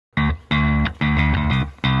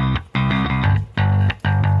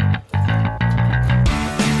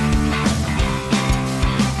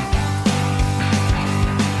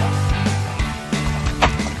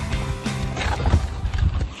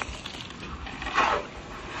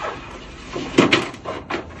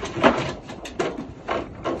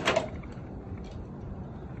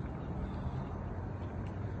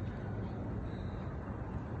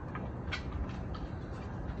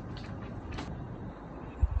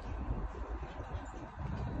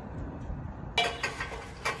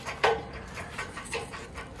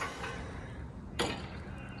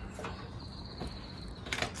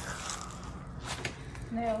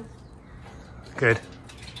good.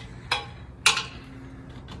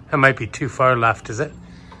 That might be too far left, is it?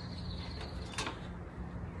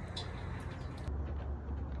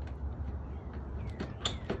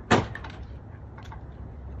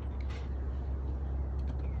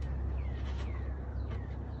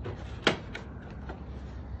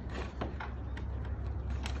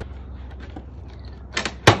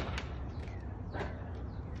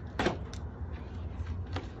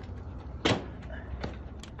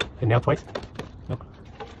 And now twice? Nope.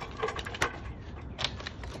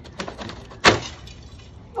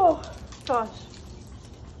 Oh, gosh.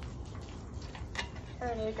 Do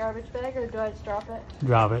I need a garbage bag or do I just drop it?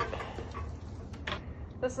 Drop it.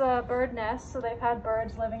 This is a bird nest, so they've had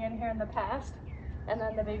birds living in here in the past. And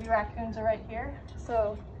then the baby raccoons are right here.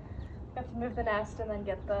 So you have to move the nest and then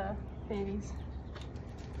get the babies.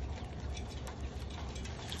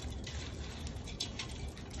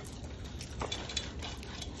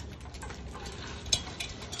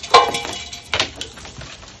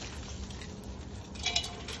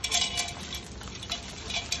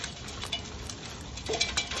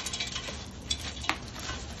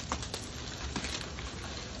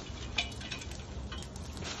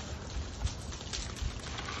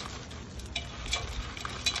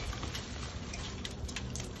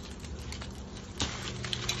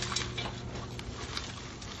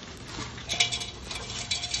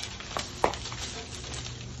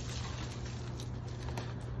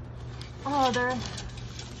 Oh, they're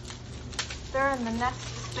in the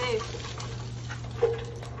nest space.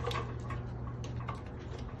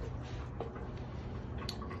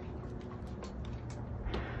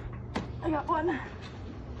 I got one.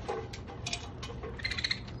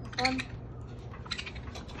 One.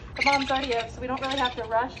 The mom's already out, so we don't really have to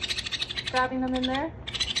rush grabbing them in there.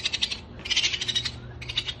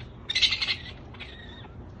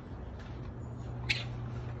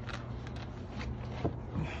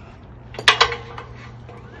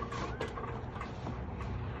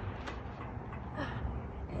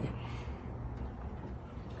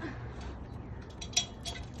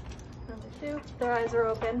 Their eyes are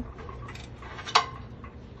open.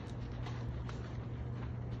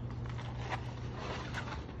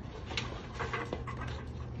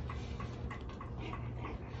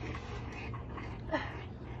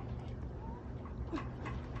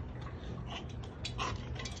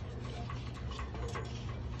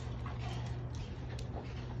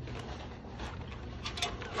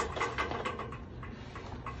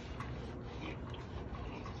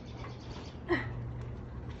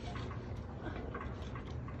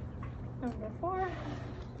 Number 4.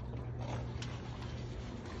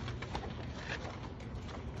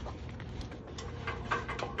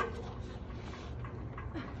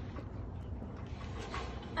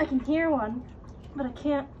 I can hear one, but I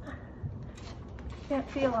can't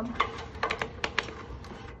feel him.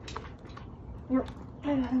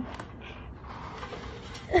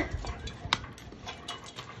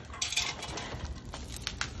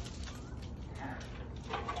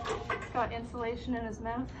 Got insulation in his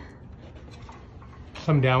mouth.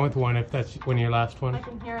 Come down with one if that's one of your last one. I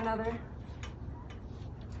can hear another.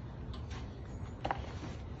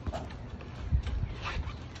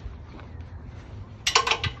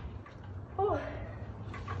 Oh.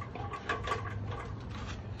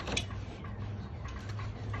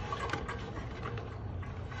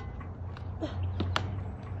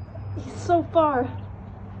 He's so far.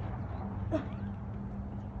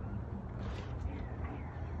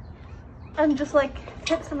 I'm just like,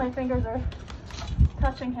 tips of my fingers are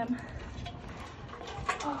touching him.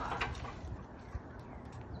 Oh.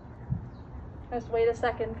 Just wait a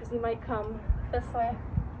second because he might come this way.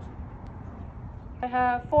 I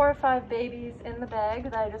have 4 or 5 babies in the bag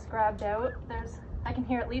that I just grabbed out. I can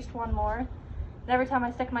hear at least one more. And every time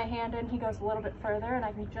I stick my hand in, he goes a little bit further and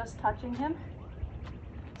I can just touching him.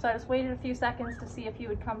 So I just waited a few seconds to see if he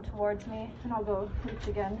would come towards me, and I'll go reach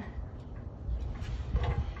again.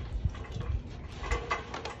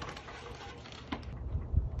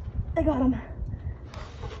 I got him.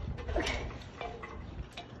 Okay.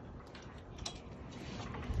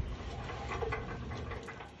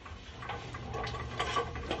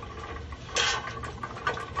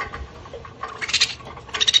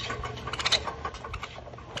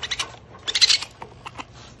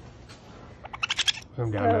 I'm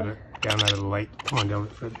down out of the light. Come on down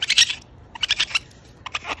further.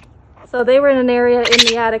 So they were in an area in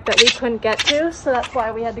the attic that we couldn't get to, so that's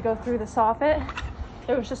why we had to go through the soffit.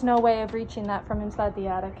 There was just no way of reaching that from inside the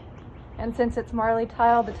attic. And since it's Marley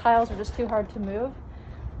tile, the tiles are just too hard to move.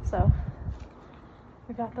 So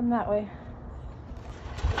we got them that way.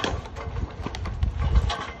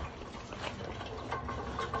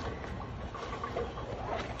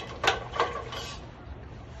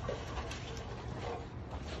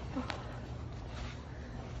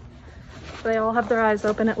 They all have their eyes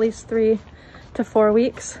open at least 3 to 4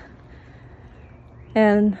 weeks.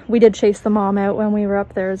 And we did chase the mom out when we were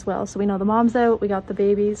up there as well. So we know the mom's out, we got the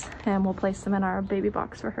babies, and we'll place them in our baby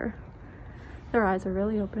box for her. Their eyes are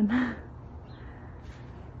really open.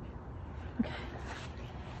 Okay.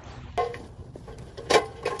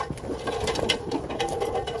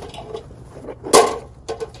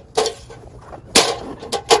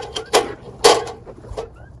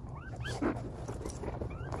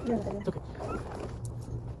 Okay.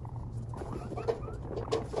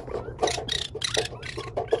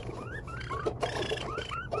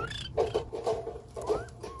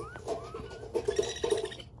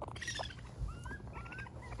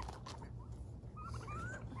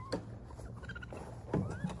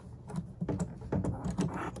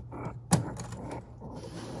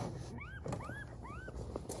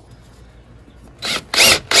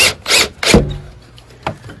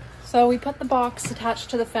 So we put the box attached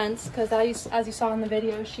to the fence because as you saw in the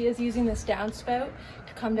video, she is using this downspout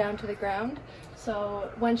to come down to the ground. So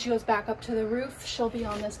when she goes back up to the roof, she'll be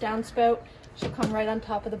on this downspout. She'll come right on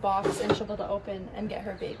top of the box and she'll be able to open and get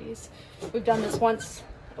her babies. We've done this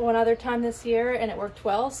one other time this year and it worked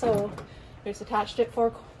well. So we just attached it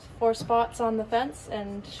four spots on the fence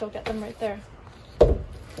and she'll get them right there.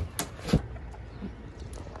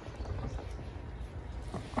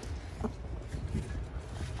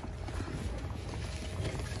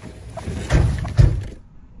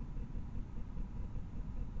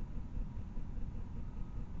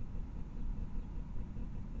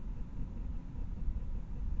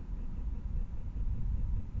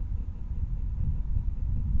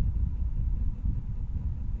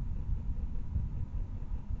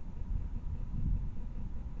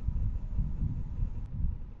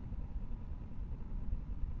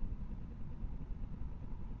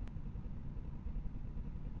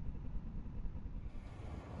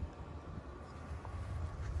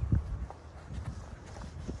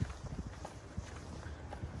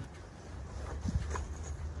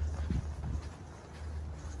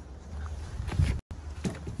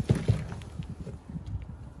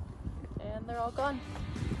 They're all gone.